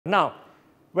Now,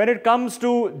 when it comes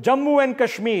to Jammu and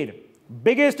Kashmir,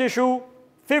 biggest issue,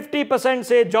 50%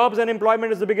 say jobs and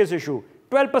employment is the biggest issue.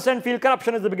 12% feel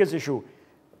corruption is the biggest issue.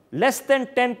 Less than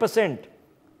 10%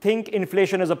 think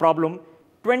inflation is a problem.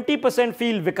 20%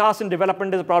 feel Vikas and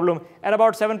development is a problem. And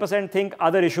about 7% think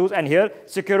other issues. And here,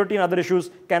 security and other issues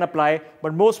can apply.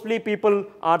 But mostly people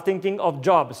are thinking of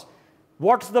jobs.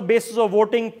 What's the basis of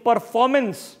voting?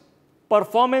 Performance.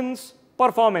 Performance.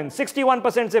 Performance.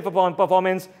 61% say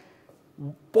performance.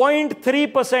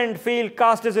 0.3% feel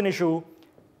caste is an issue.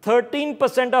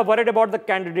 13% are worried about the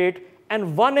candidate.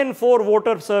 And 1 in 4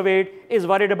 voters surveyed is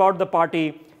worried about the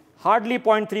party. Hardly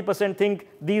 0.3% think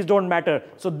these don't matter.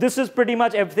 So this is pretty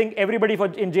much everything, everybody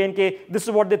in J&K, this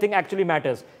is what they think actually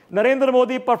matters. Narendra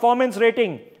Modi performance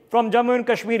rating from Jammu and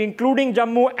Kashmir, including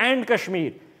Jammu and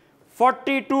Kashmir.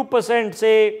 42%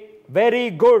 say very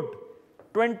good.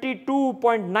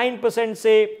 22.9%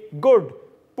 say good.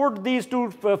 Put these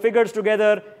two figures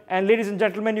together and ladies and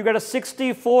gentlemen, you get a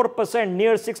 64%,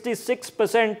 near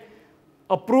 66%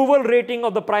 approval rating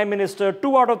of the Prime Minister,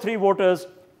 2 out of 3 voters.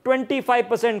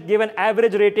 25% give an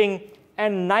average rating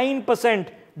and 9%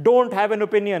 don't have an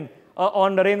opinion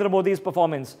on Narendra Modi's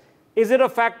performance. Is it a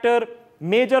factor?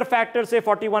 Major factor, say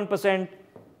 41%.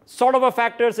 Sort of a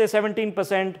factor, say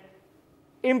 17%.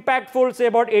 Impactful, say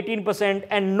about 18%.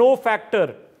 And no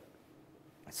factor,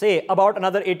 say about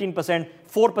another 18%.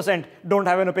 4% don't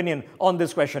have an opinion on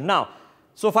this question. Now,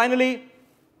 so finally,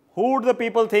 who do the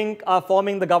people think are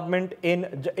forming the government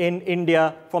in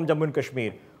India from Jammu and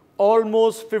Kashmir?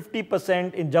 Almost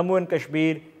 50% in Jammu and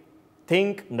Kashmir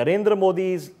think Narendra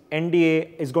Modi's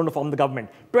NDA is going to form the government.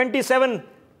 27%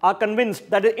 are convinced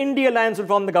that the India Alliance will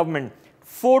form the government.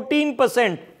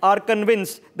 14% are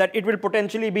convinced that it will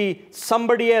potentially be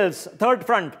somebody else, third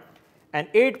front. And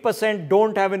 8%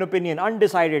 don't have an opinion,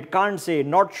 undecided, can't say,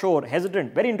 not sure,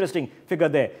 hesitant. Very interesting figure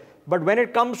there. But when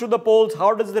it comes to the polls,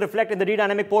 how does it reflect in the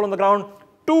dynamic poll on the ground?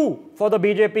 2 for the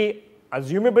BJP,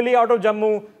 assumably out of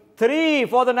Jammu. 3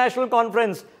 for the National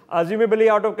Conference, assumably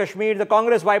out of Kashmir. The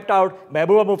Congress wiped out,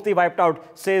 Mehbooba Mufti wiped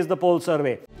out, says the poll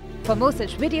survey. For more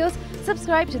such videos,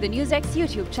 subscribe to the NewsX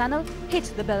YouTube channel,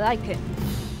 hit the bell icon.